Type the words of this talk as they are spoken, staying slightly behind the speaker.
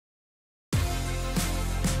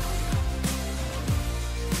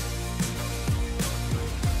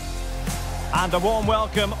And a warm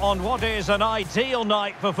welcome on what is an ideal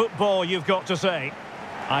night for football, you've got to say.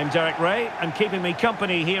 I'm Derek Ray, and keeping me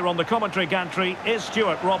company here on the commentary gantry is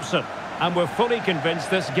Stuart Robson. And we're fully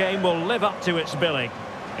convinced this game will live up to its billing.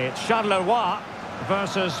 It's Charleroi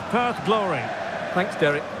versus Perth Glory. Thanks,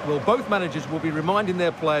 Derek. Well, both managers will be reminding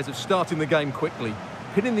their players of starting the game quickly,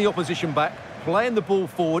 pinning the opposition back, playing the ball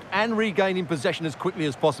forward and regaining possession as quickly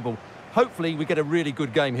as possible. Hopefully we get a really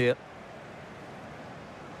good game here.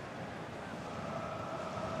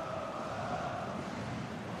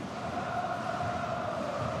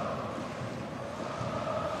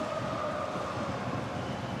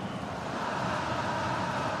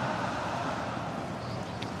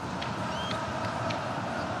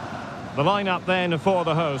 The lineup then for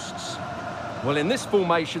the hosts. Well, in this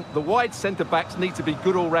formation, the wide centre-backs need to be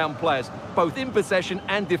good all-round players, both in possession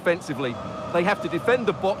and defensively. They have to defend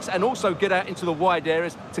the box and also get out into the wide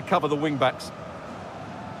areas to cover the wing-backs.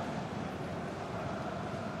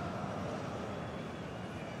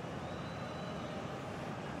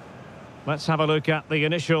 Let's have a look at the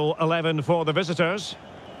initial 11 for the visitors.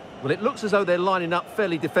 Well, it looks as though they're lining up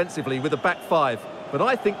fairly defensively with a back five, but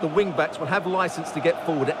I think the wing-backs will have licence to get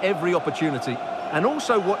forward at every opportunity. And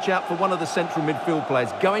also watch out for one of the central midfield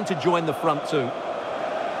players going to join the front too.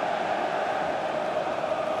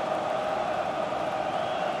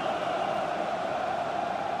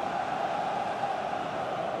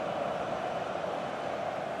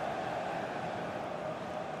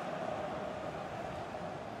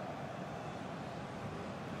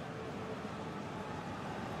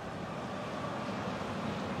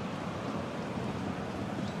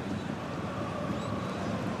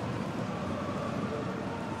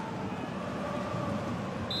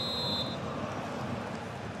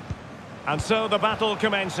 And so the battle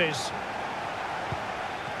commences.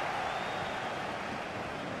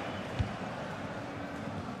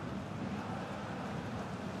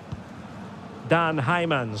 Dan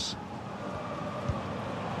Heymans.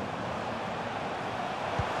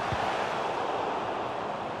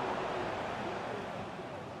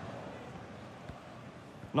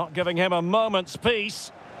 Not giving him a moment's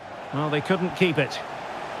peace. Well, they couldn't keep it.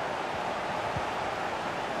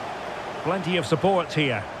 Plenty of support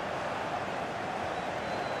here.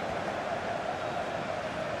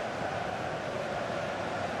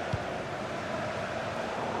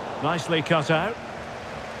 Nicely cut out.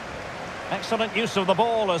 Excellent use of the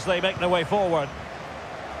ball as they make their way forward.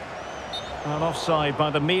 Well, offside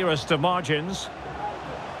by the merest of margins.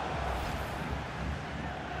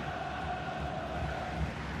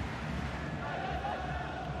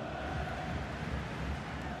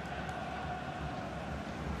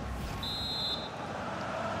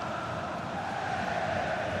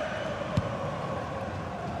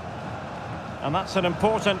 And that's an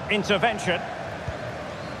important intervention.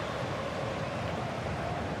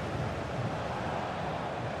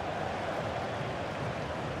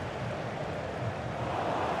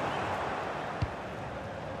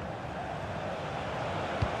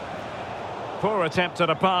 Poor attempt at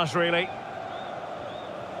a pass, really.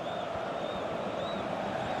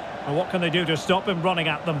 And what can they do to stop him running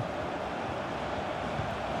at them?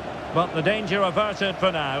 But the danger averted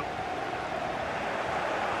for now.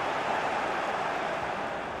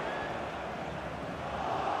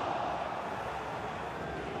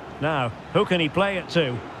 Now, who can he play it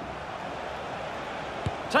to?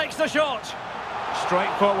 Takes the shot.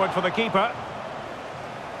 Straight forward for the keeper.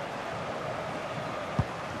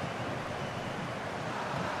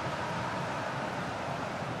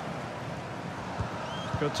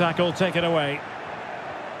 Good tackle taken away.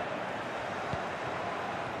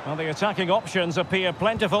 Well, the attacking options appear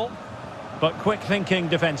plentiful, but quick thinking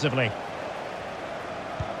defensively.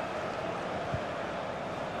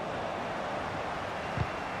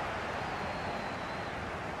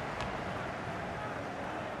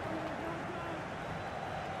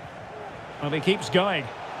 Well, he keeps going.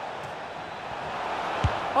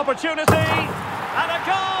 Opportunity! And a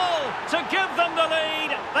goal to give them the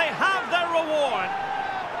lead. They have their reward.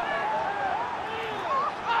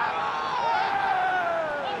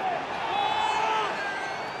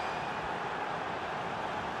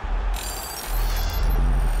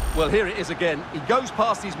 Well, here it is again. He goes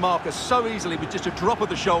past his marker so easily with just a drop of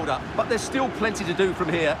the shoulder, but there's still plenty to do from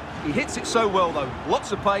here. He hits it so well, though.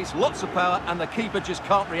 Lots of pace, lots of power, and the keeper just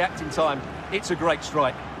can't react in time. It's a great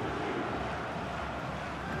strike.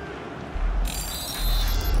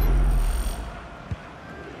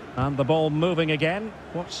 And the ball moving again.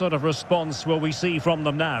 What sort of response will we see from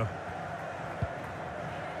them now?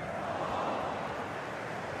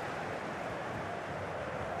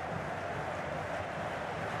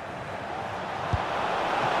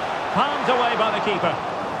 Palmed away by the keeper.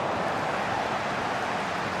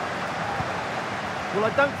 Well,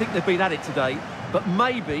 I don't think they've been at it today, but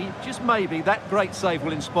maybe, just maybe, that great save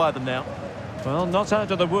will inspire them now. Well, not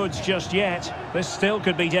out of the woods just yet. This still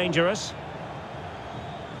could be dangerous.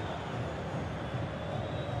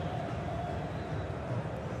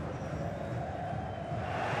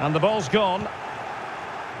 And the ball's gone.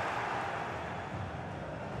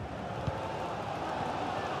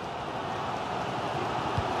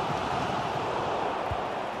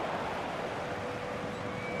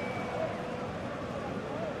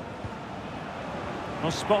 Well,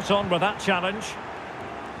 spot on with that challenge.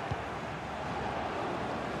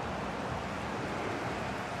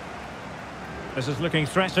 This is looking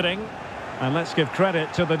threatening, and let's give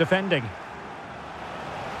credit to the defending.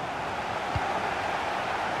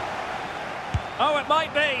 Oh, it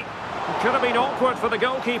might be. It could have been awkward for the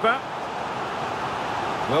goalkeeper.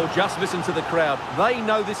 Well, just listen to the crowd. They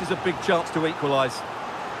know this is a big chance to equalise.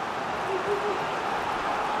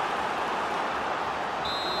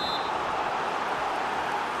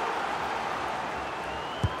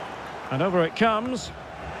 And over it comes.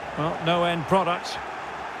 Well, no end product.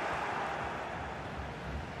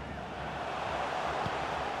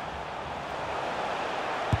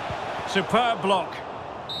 Superb block.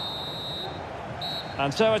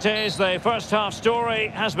 And so it is, the first half story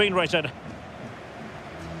has been written.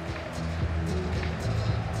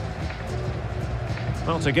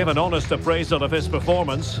 Well, to give an honest appraisal of his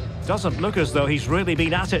performance, doesn't look as though he's really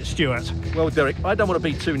been at it, Stuart. Well, Derek, I don't want to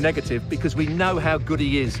be too negative because we know how good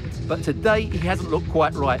he is. But today, he hasn't looked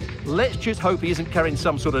quite right. Let's just hope he isn't carrying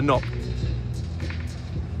some sort of knock.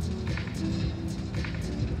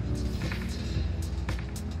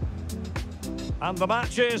 And the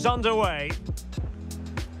match is underway.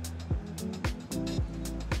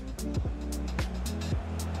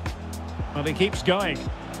 Well, he keeps going.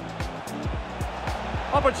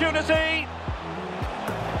 Opportunity!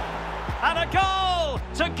 And a goal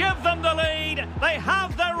to give them the lead. They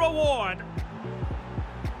have their reward.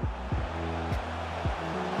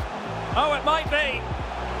 Oh, it might be.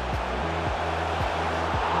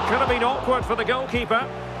 Could have been awkward for the goalkeeper.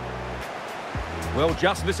 Well,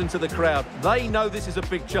 just listen to the crowd. They know this is a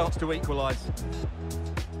big chance to equalise.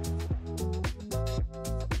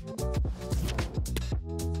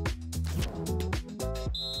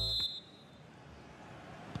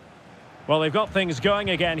 Well, they've got things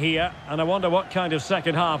going again here, and I wonder what kind of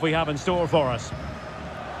second half we have in store for us.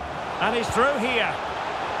 And he's through here.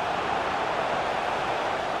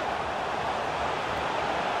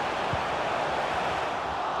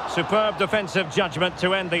 Superb defensive judgment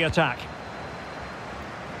to end the attack.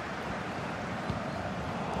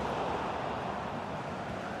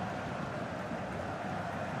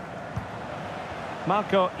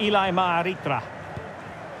 Marco Maritra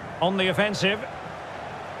on the offensive.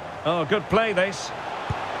 Oh, good play this.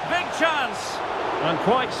 Big chance. And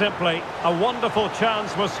quite simply, a wonderful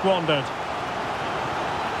chance was squandered.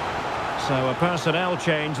 So a personnel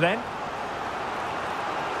change then.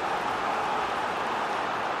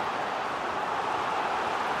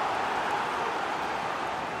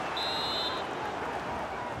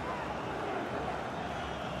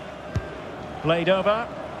 Played over.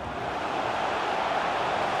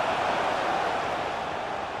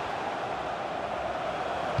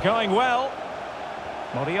 Going well.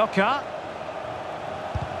 Morioka.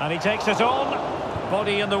 And he takes it on.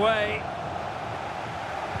 Body in the way.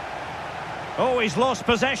 Oh, he's lost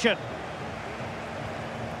possession.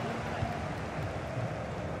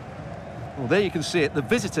 Well, there you can see it. The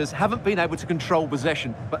visitors haven't been able to control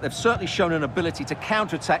possession, but they've certainly shown an ability to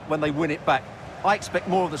counter-attack when they win it back. I expect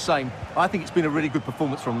more of the same. I think it's been a really good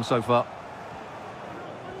performance from them so far.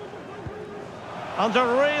 Under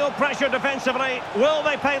real pressure defensively, will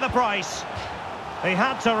they pay the price? They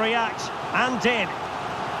had to react, and did.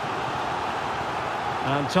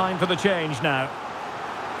 And time for the change now.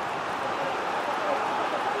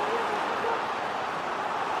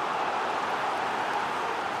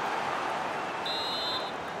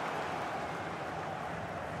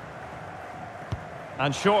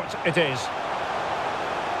 And short it is.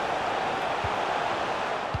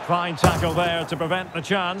 Fine tackle there to prevent the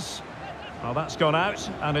chance. Well, that's gone out,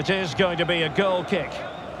 and it is going to be a goal kick.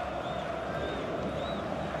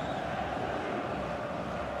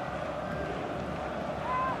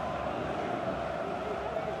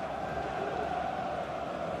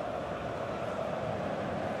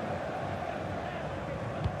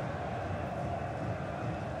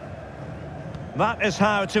 That is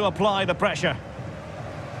how to apply the pressure.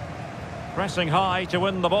 Pressing high to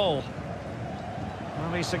win the ball.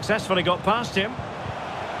 Well, he successfully got past him.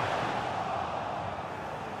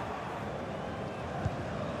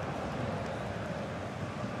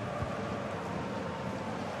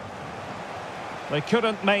 They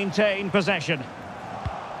couldn't maintain possession.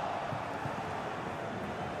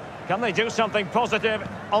 Can they do something positive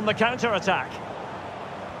on the counter-attack?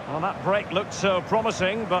 Well, that break looked so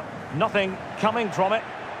promising, but nothing coming from it.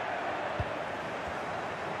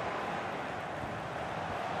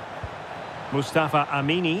 Mustafa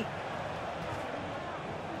Amini.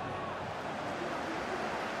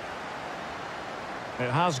 It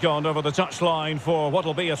has gone over the touchline for what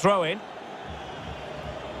will be a throw-in.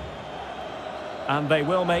 And they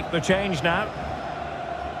will make the change now.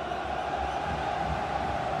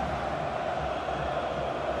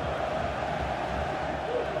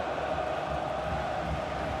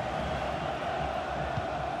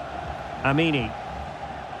 Amini.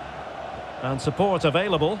 And support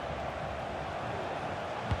available.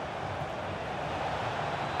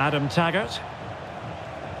 Adam Taggart.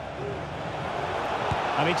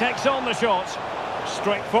 And he takes on the shot.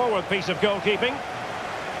 Straightforward piece of goalkeeping.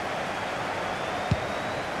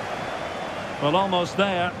 Well, almost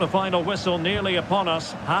there. The final whistle nearly upon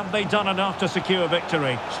us. Have they done enough to secure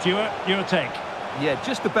victory? Stuart, your take. Yeah,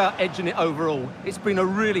 just about edging it overall. It's been a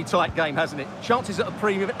really tight game, hasn't it? Chances at a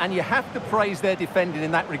premium, and you have to praise their defending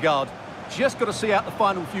in that regard. Just got to see out the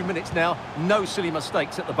final few minutes now. No silly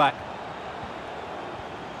mistakes at the back.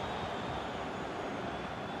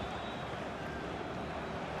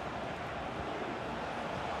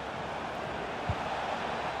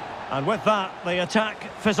 And with that, the attack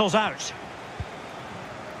fizzles out.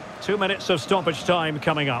 2 minutes of stoppage time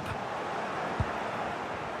coming up.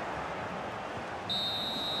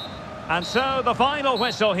 And so the final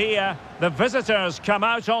whistle here. The visitors come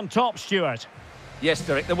out on top, Stuart. Yes,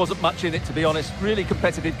 Derek, there wasn't much in it, to be honest. Really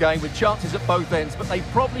competitive game with chances at both ends, but they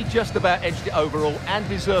probably just about edged it overall and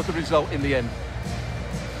deserved the result in the end.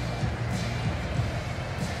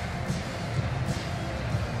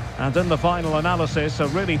 And in the final analysis, a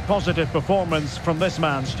really positive performance from this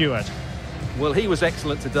man, Stuart. Well, he was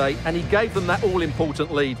excellent today, and he gave them that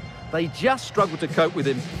all-important lead. They just struggled to cope with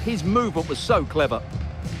him. His movement was so clever.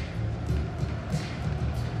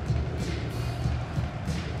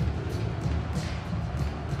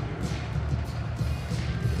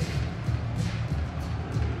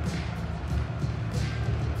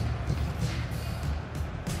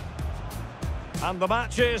 And the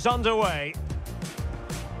match is underway.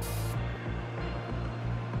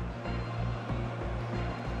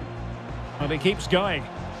 And he keeps going.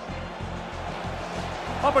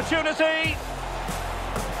 Opportunity!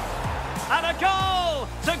 And a goal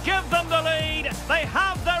to give them the lead. They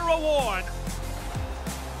have their reward.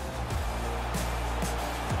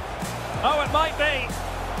 Oh, it might be.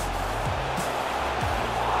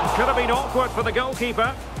 It could have been awkward for the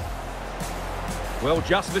goalkeeper. Well,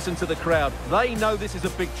 just listen to the crowd. They know this is a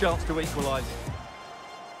big chance to equalise.